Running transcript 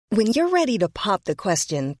When you're ready to pop the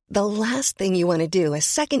question, the last thing you want to do is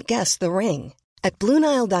second-guess the ring. At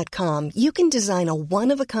BlueNile.com, you can design a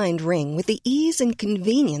one-of-a-kind ring with the ease and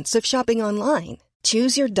convenience of shopping online.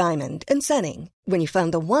 Choose your diamond and setting. When you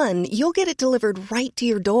find the one, you'll get it delivered right to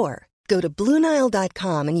your door. Go to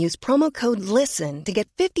BlueNile.com and use promo code LISTEN to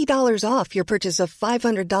get $50 off your purchase of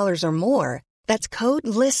 $500 or more. That's code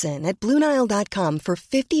LISTEN at BlueNile.com for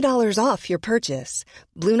 $50 off your purchase.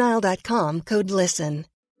 BlueNile.com, code LISTEN.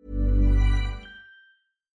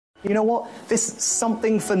 You know what? This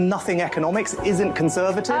something-for-nothing economics isn't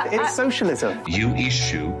conservative, it's socialism. You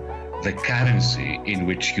issue the currency in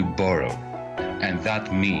which you borrow. And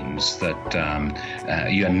that means that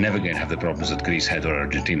you are never going to have the problems that Greece had or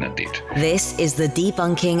Argentina did. This is the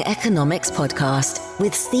Debunking Economics Podcast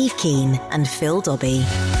with Steve Keen and Phil Dobbie.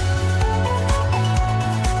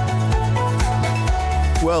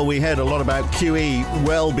 Well, we heard a lot about QE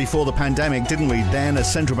well before the pandemic, didn't we? Then,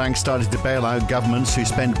 as central banks started to bail out governments who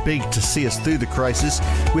spent big to see us through the crisis,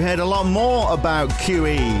 we heard a lot more about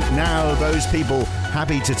QE. Now, those people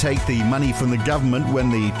happy to take the money from the government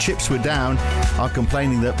when the chips were down are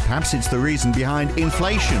complaining that perhaps it's the reason behind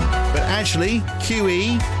inflation. But actually,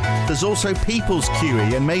 QE, there's also people's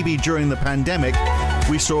QE, and maybe during the pandemic,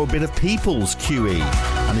 we saw a bit of people's QE.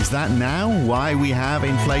 And is that now why we have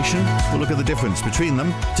inflation? We'll look at the difference between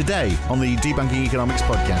them today on the Debunking Economics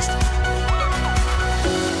Podcast.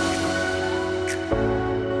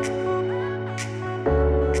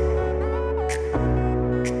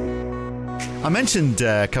 I mentioned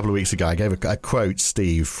a couple of weeks ago, I gave a quote,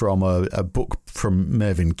 Steve, from a book from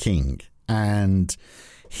Mervyn King. And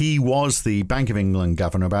he was the Bank of England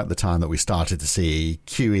governor about the time that we started to see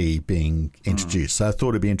QE being introduced. So I thought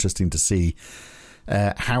it'd be interesting to see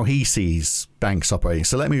how he sees banks operating.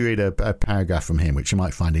 So let me read a paragraph from him, which you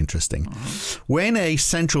might find interesting. When a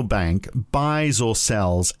central bank buys or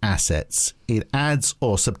sells assets, it adds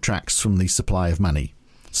or subtracts from the supply of money.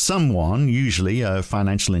 Someone, usually a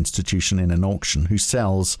financial institution in an auction, who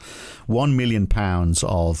sells £1 million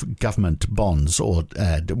of government bonds or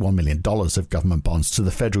 $1 million of government bonds to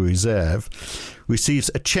the Federal Reserve, receives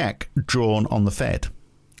a cheque drawn on the Fed.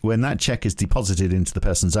 When that cheque is deposited into the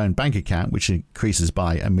person's own bank account, which increases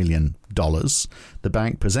by $1 million, the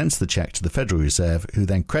bank presents the cheque to the Federal Reserve, who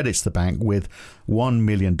then credits the bank with $1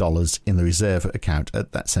 million in the reserve account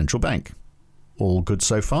at that central bank. All good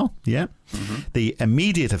so far? Yeah. Mm-hmm. The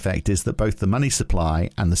immediate effect is that both the money supply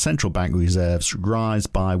and the central bank reserves rise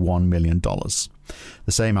by $1 million.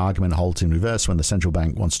 The same argument holds in reverse when the central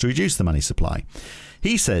bank wants to reduce the money supply.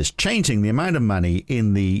 He says changing the amount of money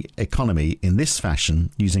in the economy in this fashion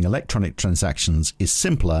using electronic transactions is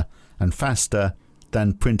simpler and faster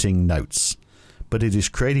than printing notes. But it is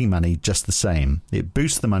creating money just the same. It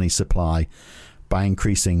boosts the money supply by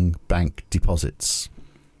increasing bank deposits.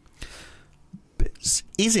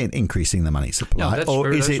 Is it increasing the money supply? No,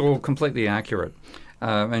 that's all completely accurate.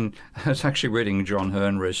 And I was actually reading John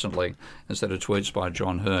Hearn recently, instead of tweets by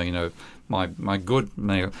John Hearn,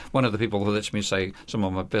 one of the people who lets me say some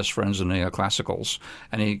of my best friends are neoclassicals,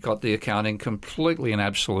 and he got the accounting completely and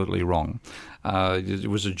absolutely wrong. It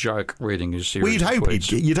was a joke reading his series. Well,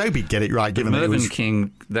 you'd hope he'd get it right, given that it was... Mervyn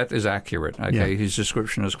King, that is accurate. Okay, yeah. His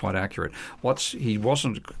description is quite accurate. What he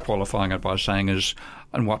wasn't qualifying it by saying is,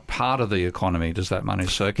 and what part of the economy does that money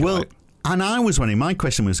circulate? Well, and I was wondering, my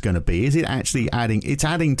question was going to be, is it actually adding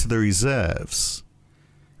to the reserves?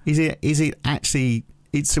 Is it actually,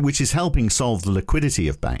 which is helping solve the liquidity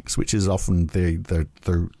of banks, which is often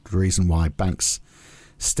the reason why banks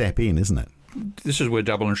step in, isn't it? This is where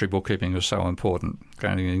double entry bookkeeping is so important.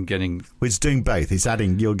 It's doing both. It's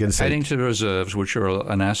adding. You're going to say adding to the reserves, which are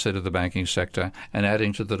an asset of the banking sector, and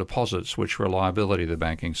adding to the deposits, which are a liability of the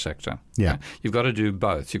banking sector. Yeah, you've got to do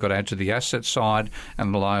both. You've got to add to the asset side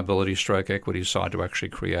and the liability / equity side to actually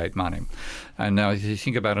create money. And now, if you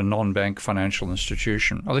think about a non-bank financial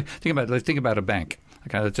institution, think about a bank.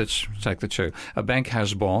 Okay, let's take the two. A bank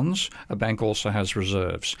has bonds. A bank also has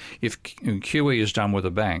reserves. If QE is done with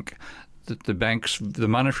a bank, the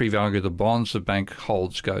monetary value of the bonds the bank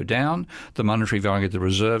holds go down, the monetary value of the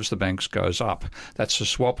reserves the banks goes up. That's a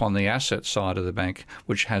swap on the asset side of the bank,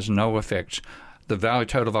 which has no effect. The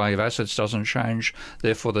total value of assets doesn't change,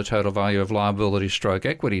 therefore the total value of liability /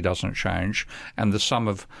 equity doesn't change, and the sum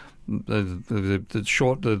of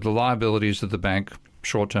the liabilities of the bank,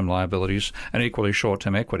 short-term liabilities, and equally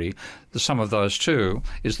short-term equity, the sum of those two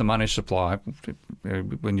is the money supply.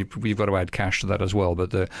 When you've got to add cash to that as well, but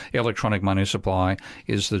the electronic money supply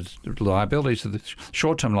is the liabilities of the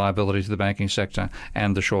short-term liabilities of the banking sector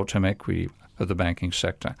and the short-term equity of the banking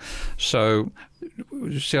sector. So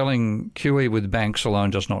selling QE with banks alone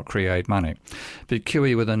does not create money. But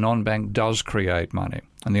QE with a non-bank does create money.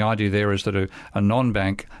 And the idea there is that a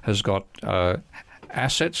non-bank has got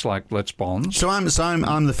assets like, let's bonds. So I'm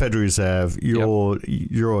the Federal Reserve.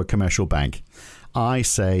 You're a commercial bank. I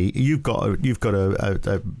say you've got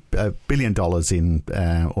 $1 billion in,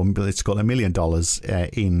 or let's call it $1 million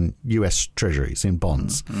in U.S. Treasuries, in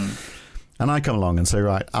bonds. And I come along and say,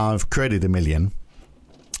 right, I've created $1 million.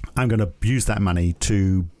 I'm going to use that money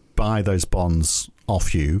to buy those bonds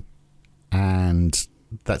off you, and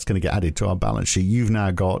that's going to get added to our balance sheet. You've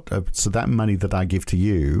now got so that money that I give to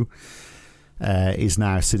you is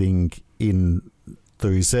now sitting in the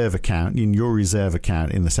reserve account, in your reserve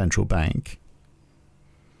account in the central bank.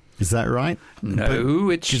 Is that right?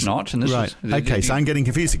 No, it's not. And this right. Okay, so I'm getting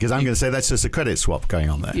confused because I'm going to say that's just a credit swap going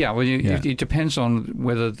on there. Yeah, well, it depends on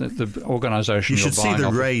whether the organisation you you're should buying see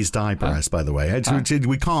the raised eyebrows, by the way.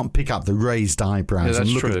 We can't pick up the raised eyebrows and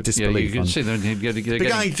look at disbelief. Yeah, you can see them.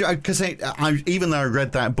 Because even though I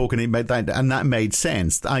read that book and that made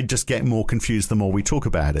sense, I just get more confused the more we talk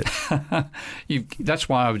about it. That's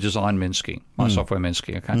why I designed Minsky, my software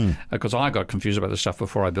Minsky, okay? Because I got confused about the stuff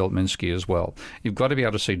before I built Minsky as well. You've got to be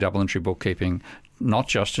able to see double entry bookkeeping, not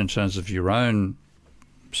just in terms of your own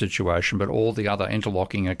situation, but all the other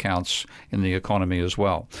interlocking accounts in the economy as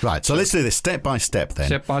well. Right. So let's do this step by step then.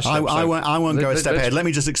 Step by step. I won't go a step ahead. Let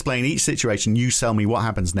me just explain each situation. You tell me what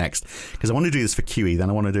happens next, because I want to do this for QE. Then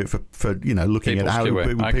I want to do it for looking at how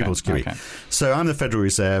people's QE. Okay. So I'm the Federal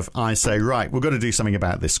Reserve. I say, right, we've got to do something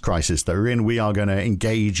about this crisis that we're in. We are going to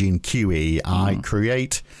engage in QE. I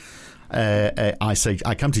create.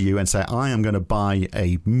 I come to you and say, I am going to buy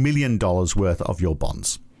 $1 million worth of your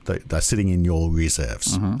bonds that are sitting in your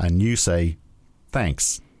reserves. And you say,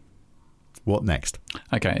 thanks. What next?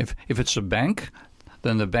 Okay, if it's a bank,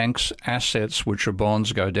 then the bank's assets, which are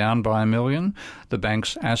bonds, go down by $1 million. The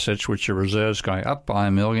bank's assets, which are reserves, go up by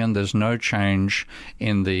 $1 million. There's no change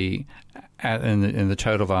in the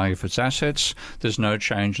total value of its assets. There's no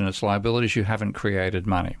change in its liabilities. You haven't created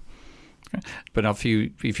money. But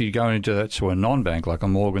if you go into that to a non-bank like a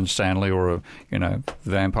Morgan Stanley or a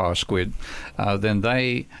Vampire Squid, then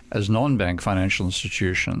they, as non-bank financial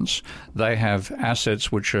institutions, they have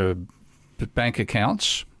assets which are bank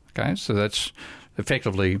accounts. Okay, so that's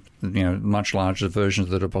effectively much larger versions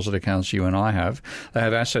of the deposit accounts you and I have. They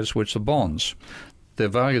have assets which are bonds. The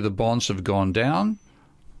value of the bonds have gone down.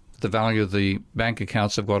 The value of the bank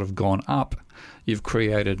accounts have gone up. You've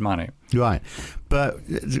created money. Right. But,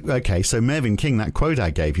 okay, so Mervyn King, that quote I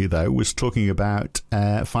gave you, though, was talking about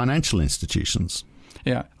financial institutions.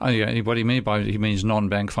 Yeah. What do you mean by? He means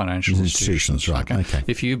non-bank financial institutions. Right. Okay.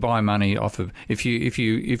 If you buy money off of, if you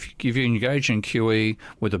engage in QE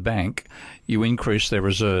with a bank, you increase their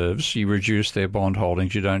reserves, you reduce their bond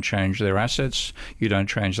holdings, you don't change their assets, you don't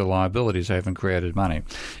change the liabilities. They haven't created money.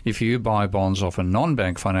 If you buy bonds off a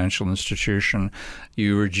non-bank financial institution,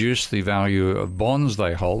 you reduce the value of bonds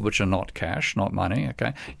they hold, which are not cash, not money.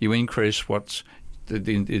 Okay. You increase what's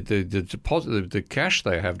the deposit, the cash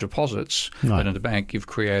they have, deposits, right. But in the bank you've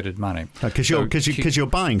created money because you're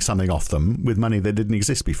buying something off them with money that didn't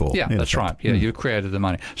exist before. Yeah, that's right. Yeah, you've created the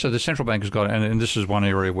money. So the central bank has got, and this is one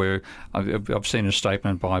area where I've seen a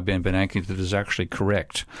statement by Ben Bernanke that is actually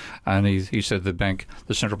correct, and he said the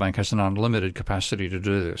central bank has an unlimited capacity to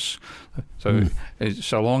do this. So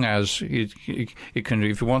so long as it can,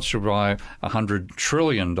 if it wants to buy $100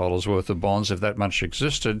 trillion worth of bonds, if that much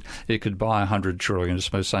existed, it could buy $100 trillion.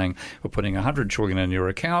 Just by saying we're putting $100 trillion in your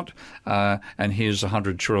account, and here's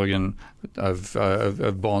 $100 trillion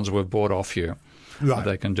of bonds we've bought off you. Right.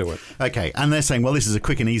 They can do it. Okay, and they're saying, well, this is a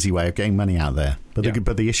quick and easy way of getting money out there.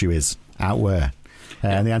 But the issue is, out where?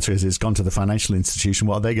 And the answer is, it's gone to the financial institution.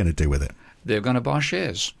 What are they going to do with it? They're going to buy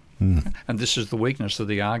shares. And this is the weakness of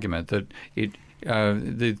the argument, that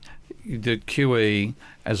the QE,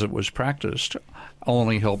 as it was practiced,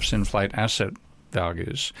 only helps inflate asset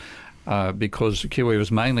values. Because QE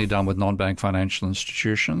was mainly done with non-bank financial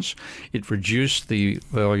institutions. It reduced the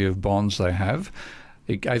value of bonds they have.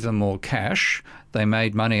 It gave them more cash. They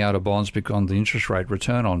made money out of bonds because on the interest rate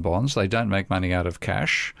return on bonds. They don't make money out of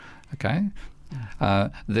cash. Okay.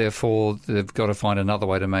 Therefore, they've got to find another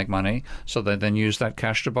way to make money, so they then use that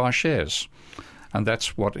cash to buy shares. And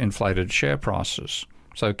that's what inflated share prices.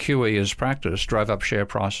 So QE as practice drove up share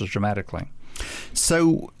prices dramatically.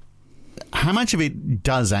 So how much of it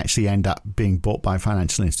does actually end up being bought by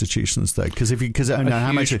financial institutions, though? Because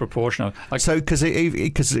how much proportion? Because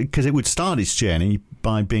it would start its journey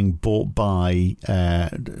by being bought by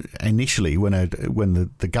initially when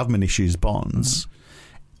the government issues bonds.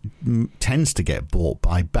 tends to get bought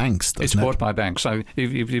by banks, doesn't it? It's bought by banks. So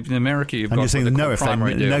if in America you've and got you're saying no effect,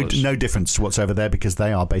 primary dealers. no difference whatsoever there, because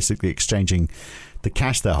they are basically exchanging the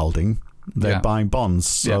cash they're holding. They're buying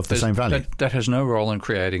bonds of the same value. That has no role in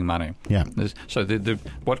creating money. Yeah. So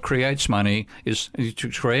what creates money is,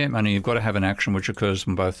 to create money, you've got to have an action which occurs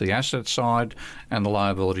on both the asset side and the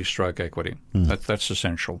liability stroke equity. That's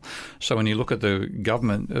essential. So when you look at the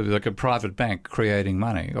government, like a private bank creating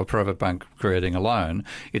money or private bank creating a loan,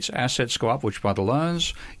 its assets go up, which are the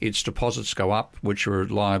loans, its deposits go up, which are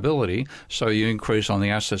liability. So you increase on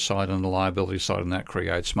the asset side and the liability side, and that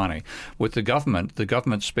creates money. With the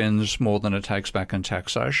government spends more than it takes back in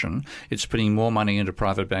taxation. It's putting more money into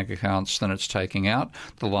private bank accounts than it's taking out.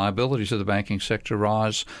 The liabilities of the banking sector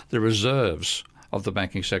rise. The reserves of the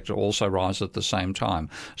banking sector also rise at the same time.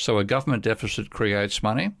 So a government deficit creates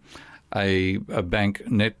money. A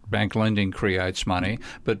net bank lending creates money,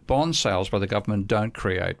 but bond sales by the government don't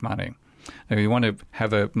create money. If you want to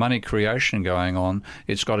have a money creation going on,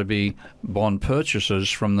 it's got to be bond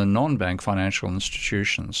purchases from the non-bank financial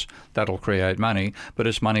institutions. That'll create money, but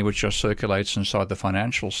it's money which just circulates inside the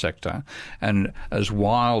financial sector. And as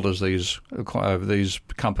wild as these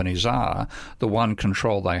companies are, the one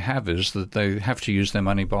control they have is that they have to use their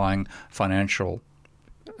money buying financial.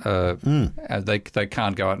 They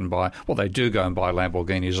can't go out and buy. Well, they do go and buy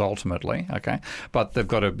Lamborghinis ultimately, okay, but they've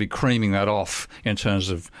got to be creaming that off in terms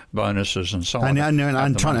of bonuses and so on. And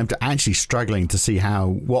I'm actually struggling to see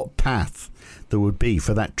what path there would be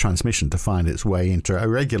for that transmission to find its way into a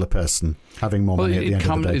regular person having more money at the end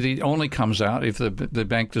of the day. It only comes out if the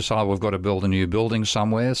bank decide we've got to build a new building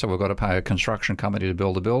somewhere, so we've got to pay a construction company to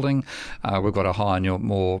build a building. We've got to hire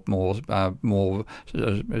more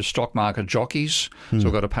stock market jockeys, so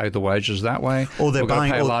we've got to pay the wages that way. Or they're we've got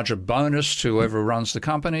to pay a larger bonus to whoever runs the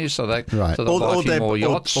company, so they'll buy more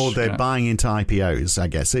yachts. Or they're buying into IPOs, I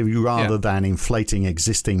guess, rather than inflating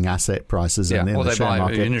existing asset prices in the share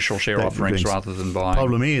market. Or they buy initial share offerings rather than buying.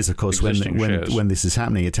 Problem is, of course, when this is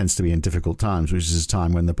happening, it tends to be in difficult times, which is a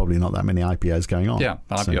time when there are probably not that many IPOs going on. Yeah,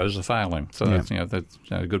 IPOs are failing. So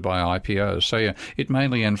goodbye IPOs. So it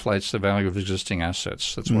mainly inflates the value of existing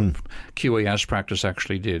assets. That's what QE as practice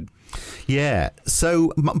actually did. Yeah.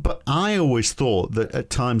 So, but I always thought that at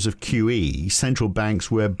times of QE, central banks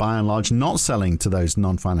were by and large not selling to those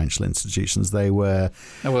non-financial institutions. They were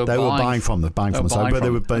buying from them.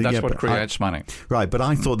 That's what creates money. Right. But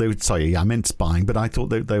I thought they would. Sorry, I meant buying, but I thought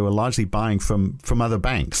they were largely buying from other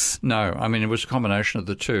banks. No, I mean it was a combination of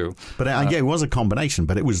the two. But it was a combination.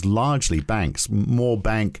 But it was largely banks, more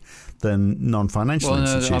bank than non-financial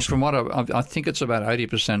institutions. From what I think it's about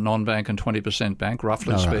 80% non-bank and 20% bank,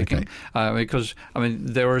 roughly speaking. Okay. Because,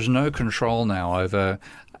 there is no control now over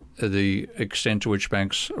the extent to which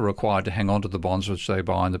banks are required to hang on to the bonds which they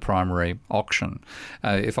buy in the primary auction.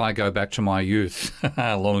 If I go back to my youth,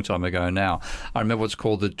 a long time ago now, I remember what's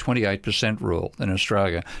called the 28% rule in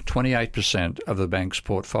Australia. 28% of the bank's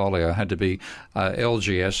portfolio had to be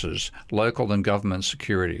LGSs, local and government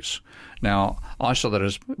securities. Now, I saw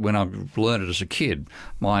that when I learned it as a kid,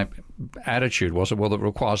 my attitude was, it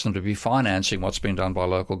requires them to be financing what's been done by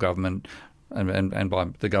local government and by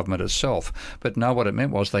the government itself. But no, what it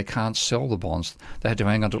meant was they can't sell the bonds. They had to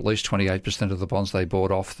hang on to at least 28% of the bonds they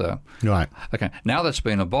bought off the... Right. Okay, now that's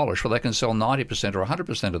been abolished. Well, they can sell 90% or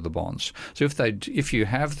 100% of the bonds. So if you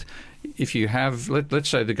have, let's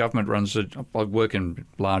say the government runs I work in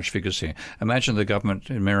large figures here. Imagine the government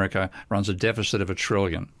in America runs a deficit of $1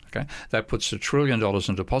 trillion. Okay, that puts $1 trillion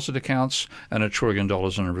in deposit accounts and $1 trillion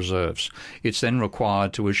in reserves. It's then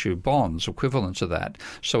required to issue bonds equivalent to that.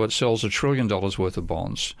 So it sells $1 trillion worth of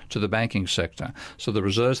bonds to the banking sector. So the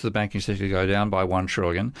reserves of the banking sector go down by $1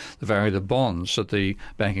 trillion. The value of the bonds that the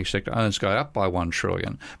banking sector owns go up by $1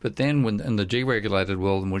 trillion. But then in the deregulated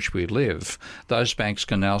world in which we live, those banks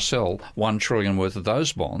can now sell $1 trillion worth of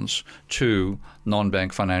those bonds to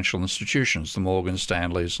non-bank financial institutions, the Morgan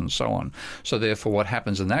Stanleys and so on. So therefore what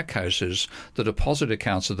happens in that case is the deposit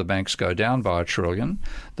accounts of the banks go down by $1 trillion,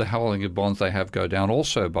 the holding of bonds they have go down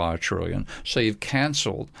also by $1 trillion. So you've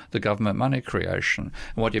cancelled the government money creation.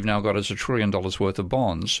 And what you've now got is $1 trillion worth of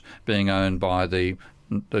bonds being owned by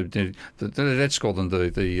let's call them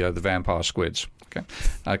the vampire squids.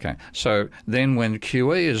 Okay. So then when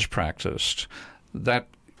QE is practiced,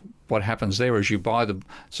 what happens there is you buy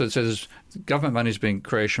so it says government money's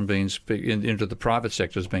into the private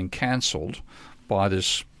sector is being cancelled by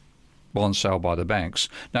this bond sale by the banks.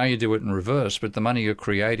 Now you do it in reverse, but the money you're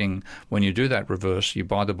creating when you do that reverse, you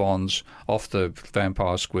buy the bonds off the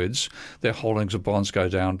vampire squids, their holdings of bonds go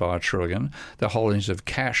down by $1 trillion, their holdings of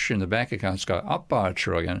cash in the bank accounts go up by $1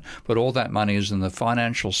 trillion, but all that money is in the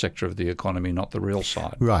financial sector of the economy, not the real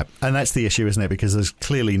side. Right, and that's the issue, isn't it? Because there's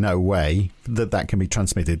clearly no way that can be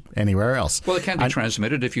transmitted anywhere else. Well, it can be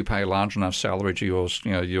transmitted if you pay a large enough salary to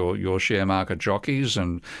your share market jockeys,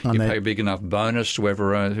 and you pay a big enough bonus to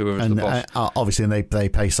whoever's the boss. Obviously, and they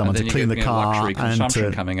pay someone to clean the car. Luxury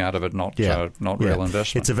consumption coming out of it, not real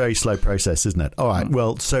investment. It's a very slow process, isn't it? All right.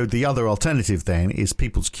 Well, so the other alternative then is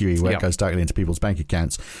people's QE, where it goes directly into people's bank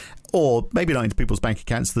accounts. Or maybe not into people's bank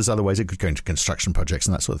accounts. There's other ways it could go into construction projects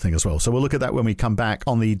and that sort of thing as well. So we'll look at that when we come back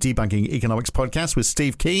on the Debunking Economics podcast with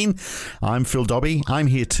Steve Keen. I'm Phil Dobbie. I'm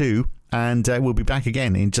here too. And we'll be back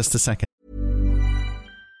again in just a second.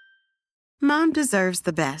 Mom deserves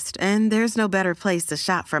the best, and there's no better place to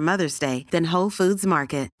shop for Mother's Day than Whole Foods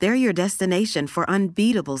Market. They're your destination for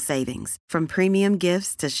unbeatable savings, from premium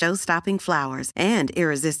gifts to show-stopping flowers and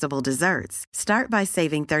irresistible desserts. Start by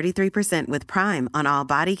saving 33% with Prime on all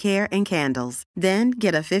body care and candles. Then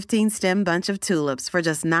get a 15-stem bunch of tulips for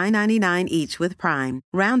just $9.99 each with Prime.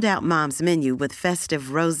 Round out Mom's menu with festive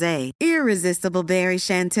rosé, irresistible berry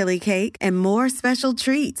chantilly cake, and more special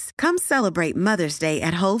treats. Come celebrate Mother's Day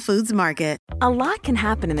at Whole Foods Market. A lot can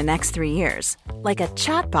happen in the next 3 years. Like a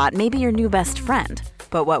chatbot may be your new best friend.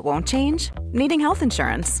 But what won't change? Needing health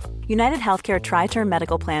insurance. United Healthcare Tri-Term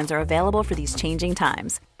Medical Plans are available for these changing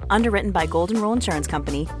times. Underwritten by Golden Rule Insurance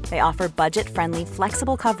Company, they offer budget-friendly,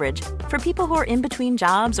 flexible coverage for people who are in between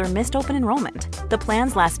jobs or missed open enrollment. The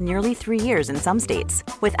plans last nearly 3 years in some states,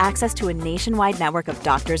 with access to a nationwide network of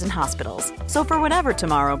doctors and hospitals. So for whatever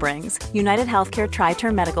tomorrow brings, United Healthcare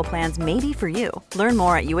Tri-Term Medical Plans may be for you. Learn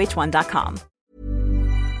more at uh1.com.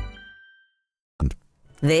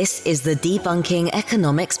 This is the Debunking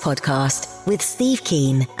Economics podcast with Steve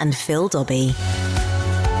Keen and Phil Dobbie.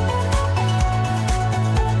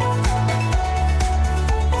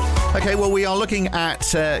 Okay, well, we are looking at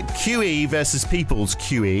QE versus people's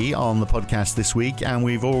QE on the podcast this week, and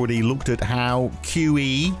we've already looked at how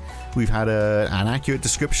QE, we've had an accurate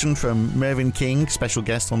description from Mervyn King, special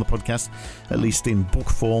guest on the podcast, at least in book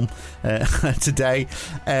form today.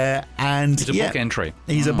 And he's a book entry.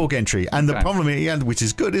 He's a book entry. And the problem, which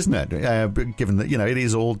is good, isn't it? Given that, it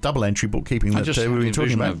is all double entry bookkeeping that we've been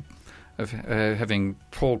talking about. Of having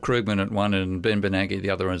Paul Krugman at one and Ben Bernanke at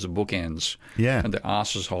the other as a bookends. Yeah. And the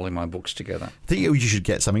asses holding my books together. I think you should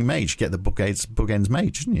get something made. You should get the bookends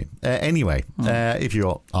made, shouldn't you? Anyway, if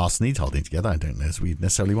your arse needs holding together, I don't know if we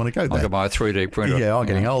necessarily want to go there. I could buy a 3D printer. Yeah, I'm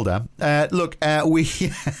getting older. Look, we...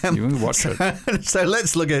 you watch it. So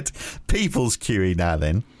let's look at people's QE now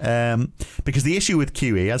then. Because the issue with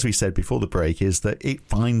QE, as we said before the break, is that it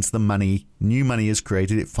finds the money, new money is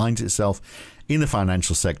created, it finds itself in the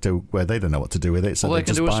financial sector where they don't know what to do with it. So all they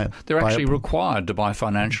can do is they're actually required to buy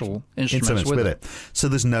financial instruments with it. So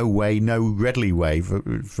there's no readily way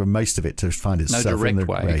for most of it to find itself. No direct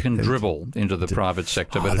way. It can dribble into the private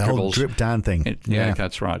sector, but it dribbles. Drip down thing.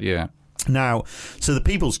 That's right. Yeah. Now, so the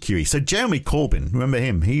people's QE. So Jeremy Corbyn, remember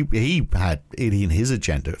him? He had it in his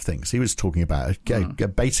agenda of things. He was talking about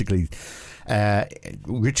basically.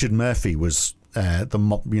 Richard Murphy was.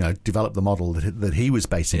 Developed the model that he was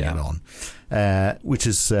basing it on, which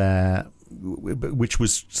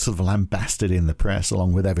was sort of lambasted in the press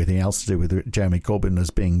along with everything else to do with Jeremy Corbyn as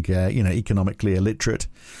being, economically illiterate.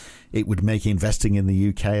 It would make investing in the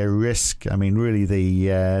UK a risk. I mean, really,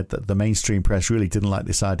 the mainstream press really didn't like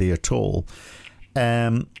this idea at all.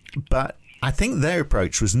 But I think their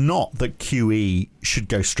approach was not that QE should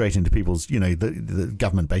go straight into people's, the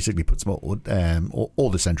government basically puts more, or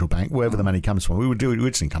the central bank, wherever the money comes from. We would do it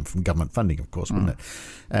originally come from government funding, of course, wouldn't it?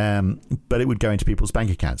 But it would go into people's bank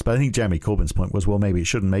accounts. But I think Jeremy Corbyn's point was, well, maybe it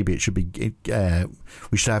shouldn't. Maybe it should be,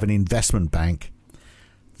 we should have an investment bank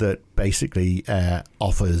that basically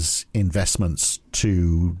offers investments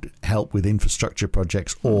to help with infrastructure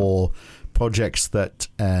projects or projects that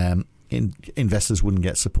investors wouldn't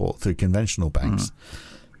get support through conventional banks.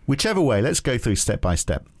 Whichever way, let's go through step by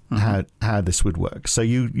step how this would work. So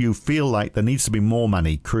you feel like there needs to be more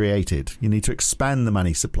money created. You need to expand the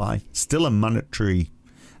money supply. Still a monetary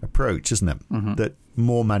approach, isn't it? That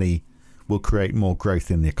more money will create more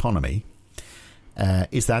growth in the economy.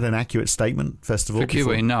 Is that an accurate statement, first of all? For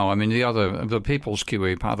QE, no. I mean, the people's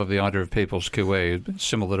QE, part of the idea of people's QE,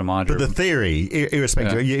 similar to my... But the theory,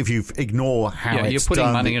 irrespective, if you ignore how it's done... you're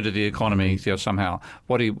putting money into the economy somehow.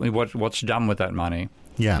 What's done with that money?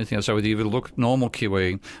 Yeah. So if you look at normal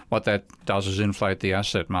QE, what that does is inflate the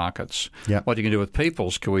asset markets. Yeah. What you can do with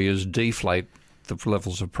people's QE is deflate the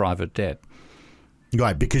levels of private debt.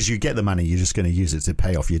 Right, because you get the money, you're just going to use it to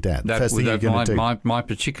pay off your debt. My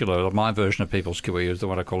version of People's QE is the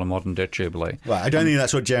what I call a modern debt jubilee. Well, I don't think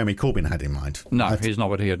that's what Jeremy Corbyn had in mind. No, he's not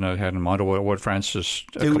what he had in mind, or what Frances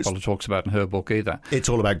Coppola talks about in her book either. It's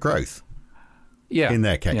all about growth. Yeah, in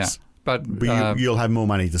their case. Yeah. But you'll have more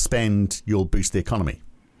money to spend. You'll boost the economy.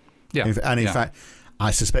 Yeah, in fact, I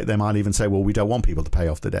suspect they might even say, "Well, we don't want people to pay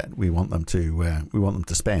off the debt. We want them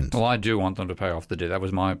to spend." Well, I do want them to pay off the debt. That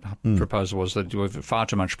was my proposal. Was that we have far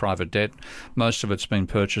too much private debt. Most of it's been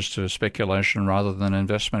purchased to speculation rather than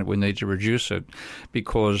investment. We need to reduce it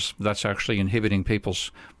because that's actually inhibiting people's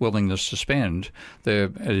willingness to spend. At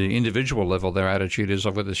an individual level, their attitude is,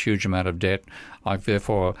 "I've got this huge amount of debt.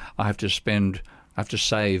 Therefore, I have to spend. I have to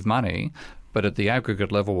save money." But at the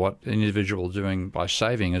aggregate level, what an individual doing by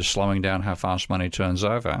saving is slowing down how fast money turns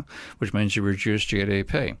over, which means you reduce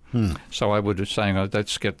GDP. So I would be saying,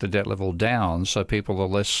 let's get the debt level down so people are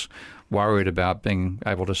less worried about being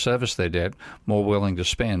able to service their debt, more willing to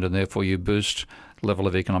spend, and therefore you boost level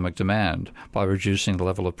of economic demand by reducing the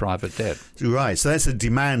level of private debt. Right, so that's a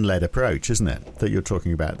demand-led approach, isn't it, that you're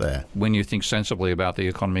talking about there? When you think sensibly about the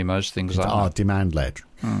economy, most things are demand-led.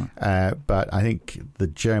 But I think the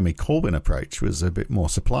Jeremy Corbyn approach was a bit more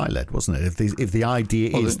supply-led, wasn't it? If the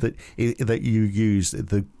idea is that you use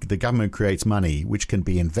the government creates money which can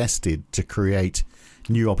be invested to create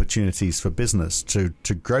new opportunities for business to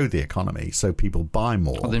grow the economy, so people buy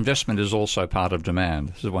more. Well, the investment is also part of demand.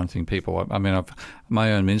 This is one thing people. I mean,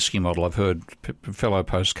 my own Minsky model. I've heard fellow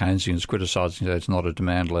post-Keynesians criticising that it's not a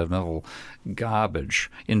demand-led model. Garbage.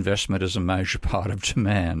 Investment is a major part of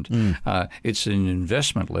demand. It's an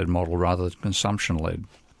investment-led model rather than consumption-led.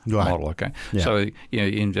 Model, okay. Yeah. So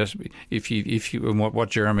what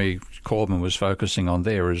Jeremy Corbyn was focusing on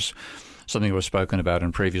there is something we've spoken about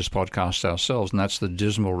in previous podcasts ourselves, and that's the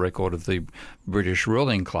dismal record of the British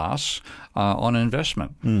ruling class on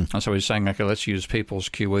investment. And so he's saying, okay, let's use people's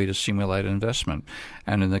QE to stimulate investment.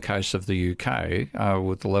 And in the case of the UK,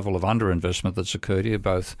 with the level of underinvestment that's occurred here,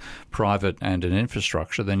 both private and in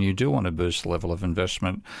infrastructure, then you do want to boost the level of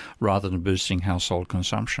investment rather than boosting household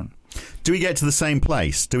consumption. Do we get to the same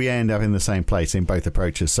place? Do we end up in the same place in both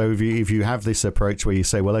approaches? So if you have this approach where you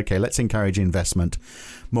say, well, okay, let's encourage investment,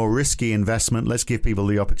 more risky investment, let's give people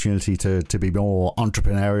the opportunity to be more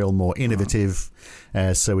entrepreneurial, more innovative,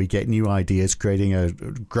 so we get new ideas, creating a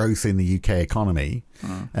growth in the UK economy,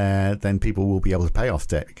 then people will be able to pay off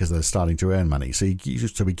debt because they're starting to earn money. So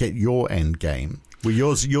we get your end game. Well,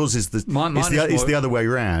 yours is the other way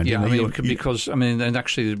around. Yeah, and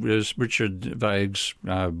actually, there's Richard Vague's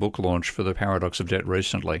book launch for The Paradox of Debt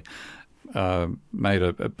recently made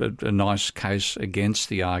a nice case against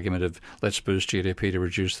the argument of let's boost GDP to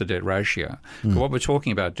reduce the debt ratio. But what we're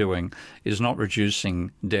talking about doing is not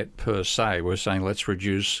reducing debt per se. We're saying let's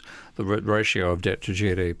reduce the ratio of debt to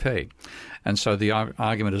GDP. And so the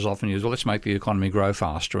argument is often used, well, let's make the economy grow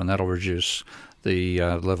faster, and that'll reduce the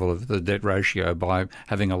level of the debt ratio by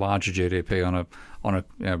having a larger GDP on a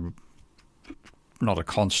not a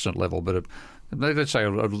constant level, but let's say a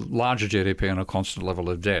larger GDP on a constant level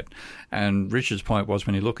of debt. And Richard's point was,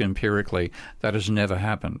 when you look empirically, that has never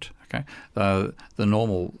happened. Okay, the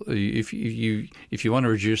normal, if you want to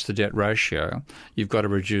reduce the debt ratio, you've got to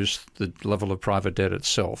reduce the level of private debt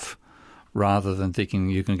itself, rather than thinking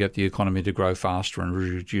you can get the economy to grow faster and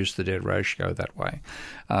reduce the debt ratio that way.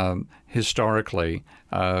 Historically,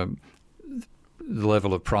 the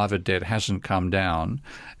level of private debt hasn't come down,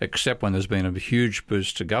 except when there's been a huge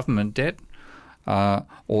boost to government debt,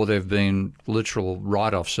 or there have been literal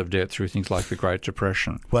write-offs of debt through things like the Great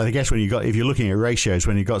Depression. Well, I guess if you're looking at ratios,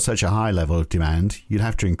 when you've got such a high level of demand, you'd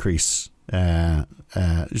have to increase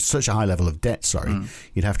such a high level of debt,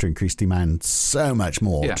 you'd have to increase demand so much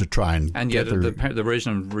more to try and yet the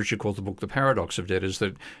reason Richard called the book The Paradox of Debt is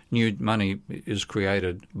that new money is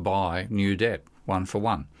created by new debt, one for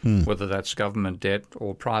one, whether that's government debt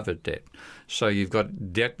or private debt. So you've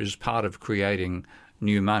got debt as part of creating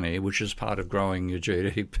new money, which is part of growing your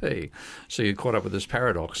GDP. So you're caught up with this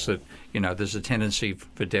paradox that, there's a tendency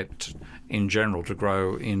for debt in general to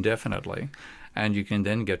grow indefinitely. And you can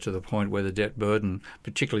then get to the point where the debt burden,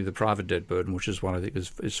 particularly the private debt burden, which is one I think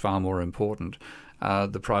is far more important,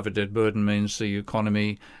 the private debt burden means the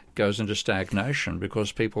economy goes into stagnation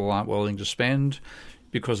because people aren't willing to spend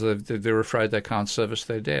because they're afraid they can't service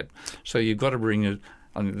their debt. So you've got to bring it.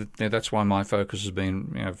 That's why my focus has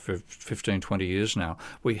been for 15, 20 years now.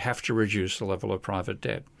 We have to reduce the level of private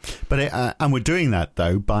debt. But and we're doing that,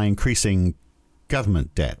 though, by increasing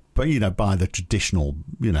government debt, but by the traditional,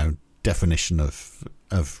 definition of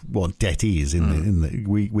of what debt is.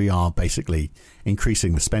 We are basically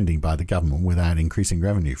increasing the spending by the government without increasing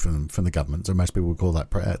revenue from the government. So most people would call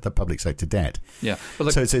that the public sector debt. Yeah. Well,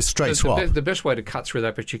 so it's a straight swap. The best way to cut through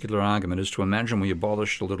that particular argument is to imagine we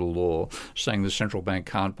abolished a little law saying the central bank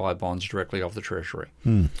can't buy bonds directly off the Treasury.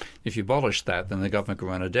 If you abolish that, then the government could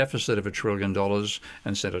run a deficit of $1 trillion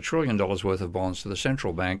and send $1 trillion worth of bonds to the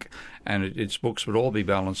central bank, and its books would all be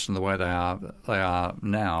balanced in the way they are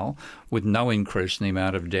now, with no increase in the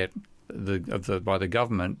amount of debt by the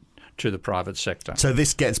government to the private sector. So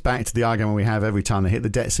this gets back to the argument we have every time they hit the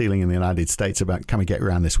debt ceiling in the United States about can we get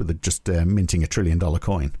around this with just minting $1 trillion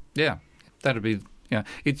coin? Yeah, that'd be. Yeah,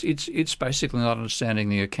 it's basically not understanding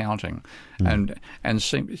the accounting and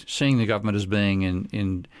seeing the government as being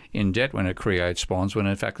in debt when it creates bonds, when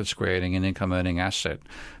in fact it's creating an income earning asset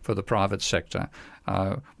for the private sector.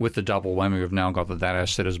 With the double whammy, we've now got that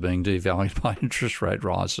asset is being devalued by interest rate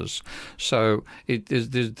rises. So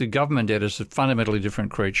the government debt is a fundamentally different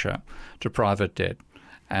creature to private debt,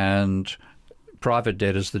 and private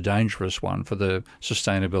debt is the dangerous one for the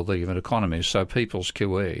sustainability of an economy. So people's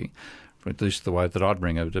QE, at least the way that I'd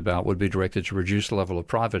bring it about, would be directed to reduce the level of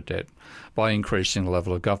private debt by increasing the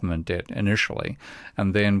level of government debt initially.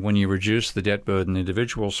 And then when you reduce the debt burden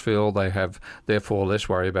individuals feel, they have therefore less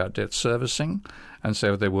worry about debt servicing, and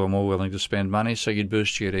so they were more willing to spend money. So you'd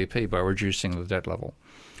boost GDP by reducing the debt level.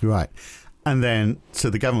 Right. And then,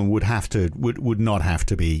 so the government would not have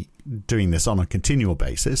to be doing this on a continual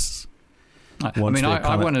basis. I want to.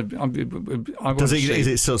 Is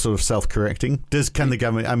it sort of self-correcting? Can the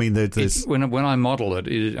government? I mean, when I model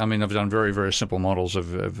it, I've done very, very simple models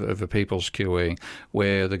of a people's QE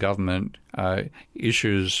where the government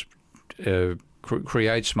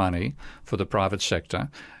creates money for the private sector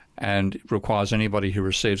and requires anybody who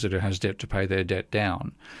receives it who has debt to pay their debt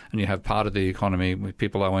down. And you have part of the economy with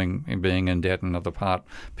people owing and being in debt, and another part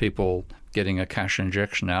people getting a cash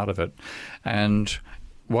injection out of it. And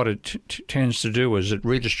what it tends to do is it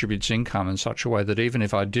redistributes income in such a way that even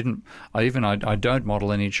if I don't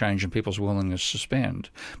model any change in people's willingness to spend,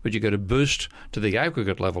 but you get a boost to the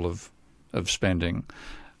aggregate level of spending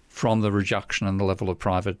from the reduction in the level of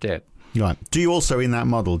private debt. Right. Do you also, in that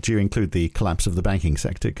model, include the collapse of the banking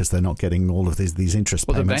sector because they're not getting all of these interest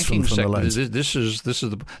payments from the loans? This is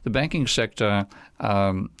the banking sector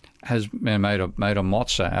has made a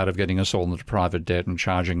mozza out of getting us all into private debt and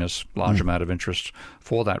charging us large amount of interest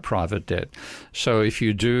for that private debt. So if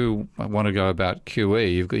you do want to go about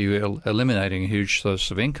QE, you're eliminating a huge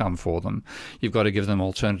source of income for them. You've got to give them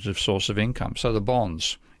alternative source of income. So the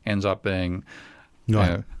bonds ends up being.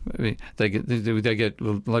 Right. They get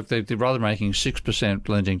like they're rather making 6%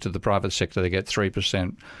 lending to the private sector, they get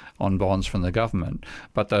 3% on bonds from the government.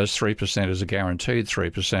 But those 3% is a guaranteed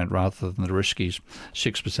 3% rather than the risky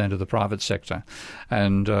 6% of the private sector.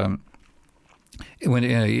 And when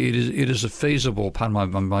it is a feasible,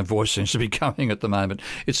 pardon my voice seems to be coming at the moment,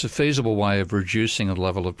 it's a feasible way of reducing the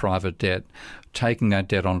level of private debt, taking that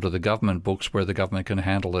debt onto the government books where the government can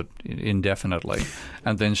handle it indefinitely,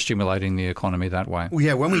 and then stimulating the economy that way. Well,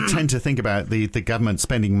 yeah, when we tend to think about the government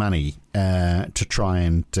spending money to try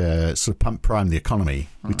and sort of prime the economy,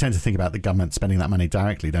 we tend to think about the government spending that money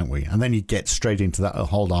directly, don't we? And then you get straight into that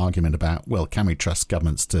whole argument about, well, can we trust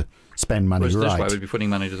governments to spend money right? This way we'd be putting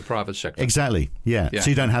money to the private sector. Exactly, yeah. So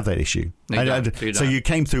you don't have that issue. So you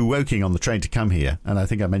came through Woking on the train to come here, and I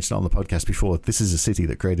think I mentioned on the podcast before, this is a city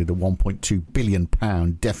that created a £1.2 billion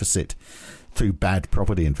deficit through bad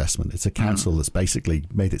property investment. It's a council that's basically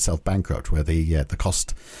made itself bankrupt, where the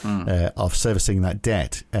cost of servicing that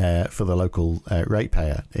debt for the local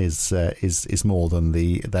ratepayer is more than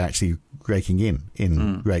they're actually raking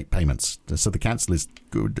in rate payments. So the council is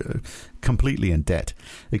completely in debt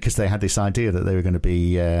because they had this idea that they were going to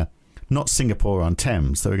be not Singapore on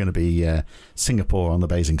Thames, they were going to be Singapore on the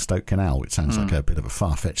Basingstoke Canal, which sounds like a bit of a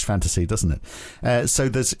far-fetched fantasy, doesn't it? So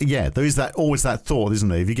there is always that thought, isn't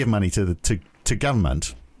there? If you give money to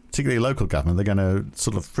government, particularly local government, they're going to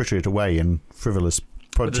sort of fritter it away in frivolous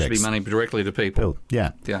projects. But this would be money directly to people.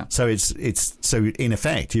 Yeah. So so in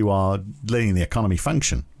effect you are letting the economy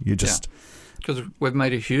function. You just because we've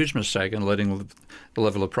made a huge mistake in letting the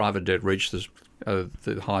level of private debt reach the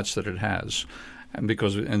heights that it has. And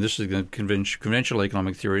this is the conventional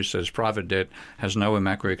economic theory says private debt has no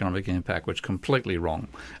macroeconomic impact, which is completely wrong.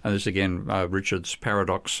 And this again, Richard's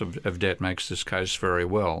paradox of debt makes this case very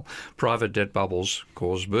well. Private debt bubbles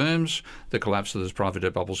cause booms. The collapse of those private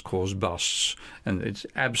debt bubbles cause busts. And it's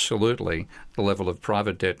absolutely the level of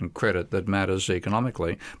private debt and credit that matters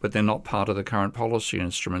economically, but they're not part of the current policy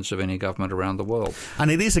instruments of any government around the world.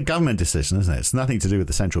 And it is a government decision, isn't it? It's nothing to do with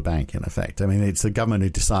the central bank, in effect. I mean, it's the government who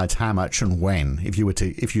decides how much and when if you were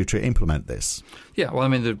to implement this? Yeah, well, I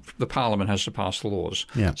mean, the Parliament has to pass the laws.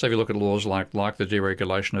 Yeah. So if you look at laws like the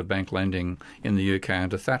deregulation of bank lending in the UK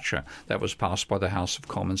under Thatcher, that was passed by the House of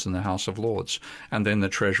Commons and the House of Lords. And then the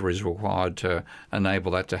Treasury is required to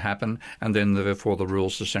enable that to happen. And then, therefore, the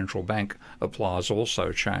rules the central bank applies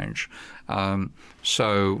also change.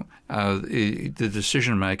 So the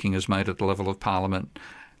decision-making is made at the level of Parliament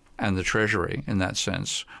and the Treasury in that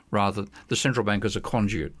sense. Rather, the central bank is a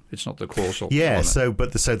conduit. It's not the causal. Yeah, so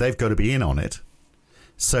they've got to be in on it.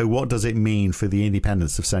 So what does it mean for the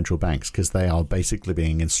independence of central banks? Because they are basically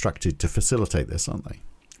being instructed to facilitate this, aren't they?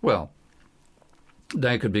 Well,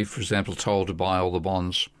 they could be, for example, told to buy all the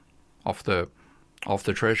bonds off the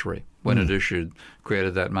Treasury when it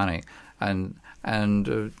created that money, and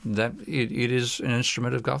that it is an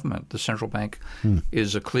instrument of government. The central bank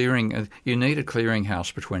is a clearing. You need a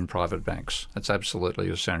clearinghouse between private banks. That's absolutely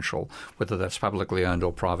essential. Whether that's publicly owned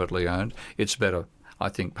or privately owned, it's better, I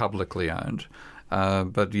think, publicly owned.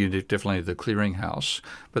 But you definitely need the clearinghouse.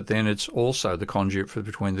 But then it's also the conduit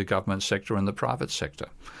between the government sector and the private sector.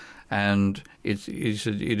 And it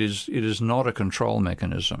is not a control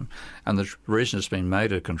mechanism. And the reason it's been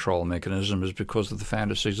made a control mechanism is because of the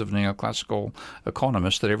fantasies of neoclassical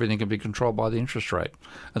economists that everything can be controlled by the interest rate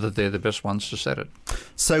and that they're the best ones to set it.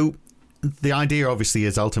 So the idea obviously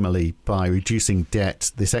is ultimately by reducing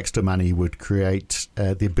debt, this extra money would create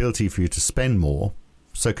the ability for you to spend more,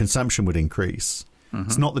 so consumption would increase. Mm-hmm.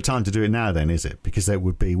 It's not the time to do it now then, is it? Because that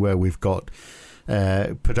would be where we've got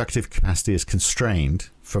productive capacity is constrained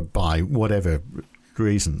by whatever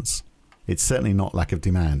reasons. It's certainly not lack of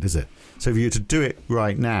demand, is it? So if you were to do it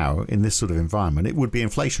right now in this sort of environment, it would be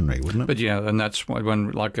inflationary, wouldn't it? But yeah, and that's why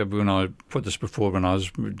when I put this before, when I was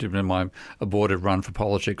doing my aborted run for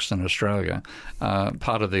politics in Australia,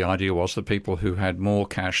 part of the idea was that people who had more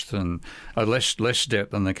cash than less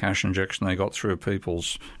debt than the cash injection they got through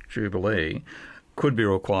People's Jubilee could be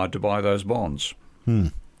required to buy those bonds.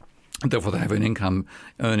 Therefore, they have an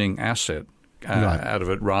income-earning asset out of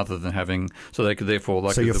it, rather than having. So they could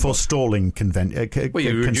therefore. So you're forestalling consumption. Well,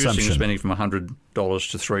 you're reducing spending from $100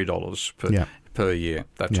 to $3 per year,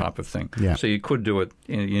 that type of thing. Yeah. So you could do it.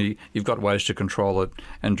 You've got ways to control it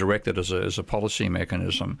and direct it as a policy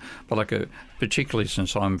mechanism. But particularly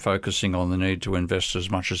since I'm focusing on the need to invest as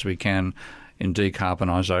much as we can in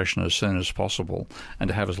decarbonisation as soon as possible, and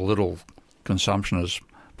to have as little consumption as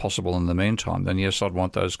possible in the meantime, then yes, I'd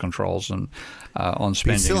want those controls on spending. But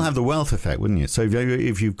you'd still have the wealth effect, wouldn't you? So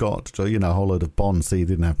if you've got a whole load of bonds that you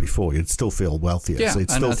didn't have before, you'd still feel wealthier. Yeah, so you'd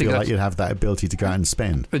still feel like you'd have that ability to go out and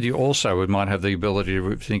spend. But you also might have the ability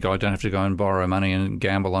to think, I don't have to go and borrow money and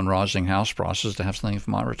gamble on rising house prices to have something for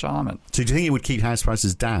my retirement. So do you think it would keep house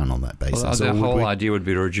prices down on that basis? Well, the whole idea would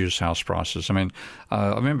be to reduce house prices. I mean,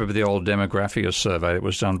 I remember the old Demographia survey that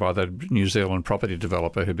was done by the New Zealand property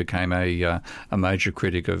developer who became a major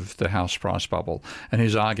critic of the house price bubble, and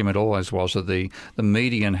his argument always was that the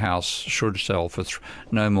median house should sell for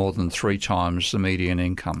no more than 3 times the median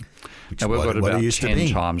income. Now, we've got about 10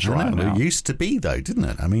 times right now. It used to be, though, didn't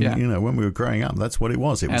it? I mean, when we were growing up, that's what it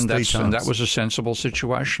was. It was 3 times. And that was a sensible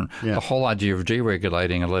situation. Yeah. The whole idea of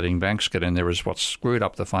deregulating and letting banks get in there is what screwed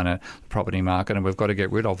up the property market, and we've got to get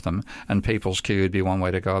rid of them. And People's Quay would be one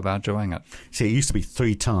way to go about doing it. See, it used to be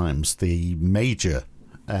 3 times the major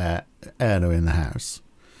earner in the house.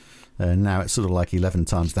 Now it's sort of like 11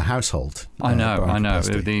 times the household. I know.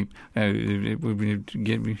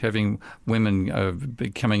 Having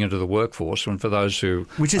women coming into the workforce, and for those who,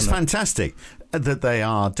 which is fantastic that they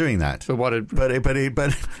are doing that. But all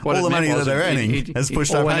the money that they're earning has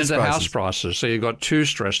pushed up house prices. So you've got 2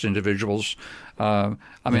 stressed individuals. I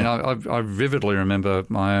vividly remember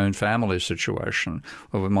my own family situation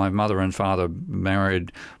where my mother and father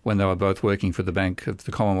married when they were both working for the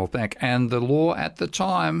Commonwealth Bank, and the law at the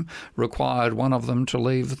time required one of them to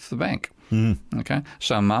leave the bank. Okay,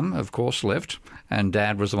 so Mum, of course, left, and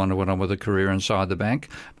Dad was the one who went on with a career inside the bank.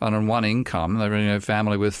 But on one income, they were in a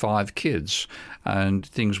family with 5 kids, and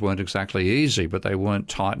things weren't exactly easy, but they weren't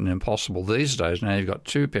tight and impossible these days. Now you've got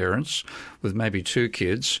 2 parents with maybe 2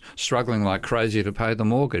 kids struggling like crazy to pay the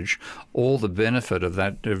mortgage. All the benefit of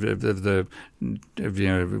that of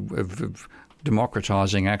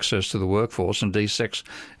democratising access to the workforce and removing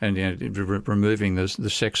the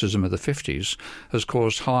sexism of the 50s has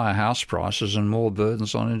caused higher house prices and more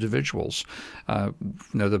burdens on individuals.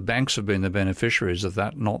 The banks have been the beneficiaries of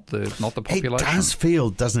that, not the population. It does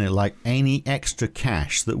feel, doesn't it, like any extra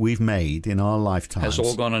cash that we've made in our lifetimes has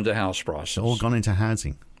all gone into house prices. All gone into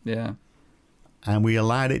housing. Yeah. And we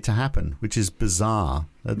allowed it to happen, which is bizarre.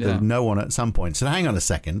 No one at some point said, hang on a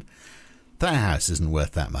second, that house isn't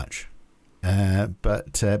worth that much.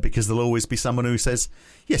 But because there'll always be someone who says,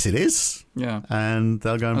 yes, it is. Yeah. And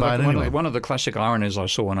they'll go and buy it anyway. One of the classic ironies I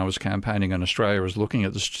saw when I was campaigning in Australia was looking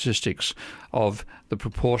at the statistics of the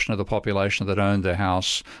proportion of the population that owned their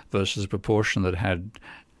house versus the proportion that had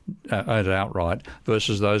owned it outright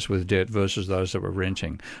versus those with debt versus those that were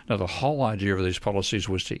renting. Now, the whole idea of these policies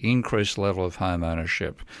was to increase the level of home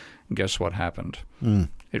ownership. And guess what happened?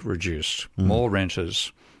 It reduced. More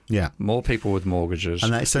renters. Yeah. More people with mortgages,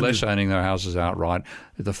 And less owning their houses outright.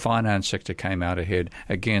 The finance sector came out ahead.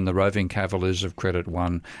 Again, the roving cavaliers of credit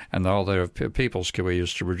won, and the whole idea of People's QE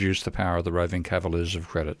is to reduce the power of the roving cavaliers of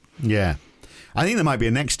credit. Yeah. I think there might be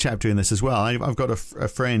a next chapter in this as well. I've got a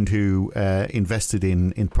friend who invested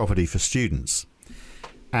in property for students,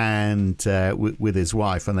 and with his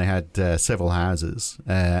wife, and they had several houses.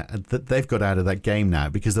 They've got out of that game now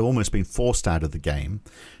because they've almost been forced out of the game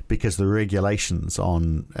because the regulations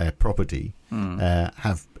on property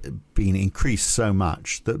have been increased so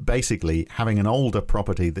much that basically having an older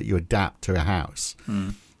property that you adapt to a house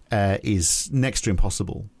is next to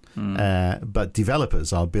impossible. But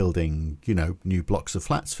developers are building, new blocks of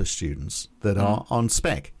flats for students that are on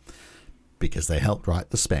spec because they helped write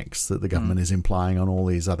the specs that the government is implying on all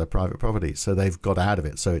these other private properties. So they've got out of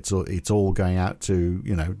it. So it's all going out to,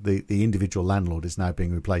 the individual landlord is now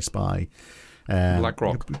being replaced by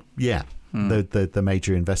BlackRock. Yeah. The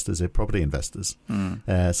major investors, property investors.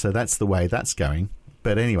 So that's the way that's going.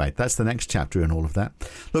 But anyway, that's the next chapter in all of that.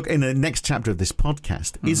 Look, in the next chapter of this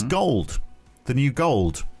podcast is gold, the new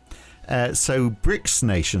gold. So BRICS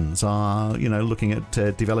nations are, looking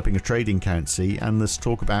at developing a trading currency, and there's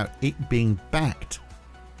talk about it being backed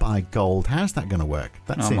by gold. How's that going to work?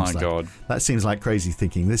 God. That seems like crazy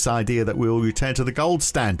thinking. This idea that we'll return to the gold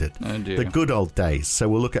standard, the good old days. So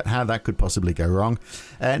we'll look at how that could possibly go wrong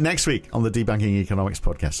next week on the Debunking Economics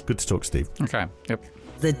podcast. Good to talk, Steve. Okay. Yep.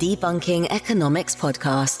 The Debunking Economics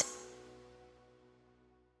podcast.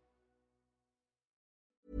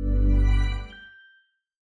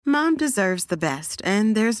 Mom deserves the best,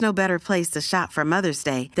 and there's no better place to shop for Mother's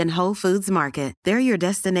Day than Whole Foods Market. They're your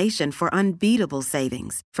destination for unbeatable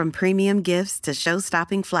savings, from premium gifts to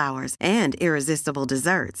show-stopping flowers and irresistible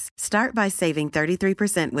desserts. Start by saving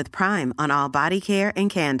 33% with Prime on all body care and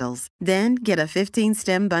candles. Then get a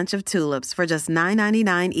 15-stem bunch of tulips for just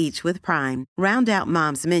 $9.99 each with Prime. Round out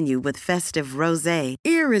Mom's menu with festive rosé,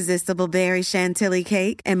 irresistible berry chantilly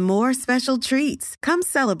cake, and more special treats. Come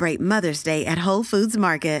celebrate Mother's Day at Whole Foods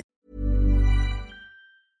Market.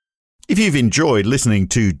 If you've enjoyed listening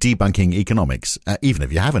to Debunking Economics, even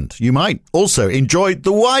if you haven't, you might also enjoy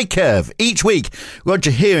The Y-Curve. Each week,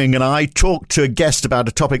 Roger Hearing and I talk to a guest about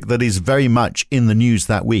a topic that is very much in the news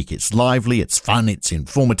that week. It's lively, it's fun, it's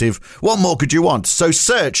informative. What more could you want? So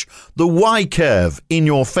search The Y-Curve in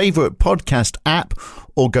your favourite podcast app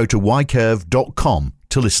or go to ycurve.com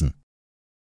to listen.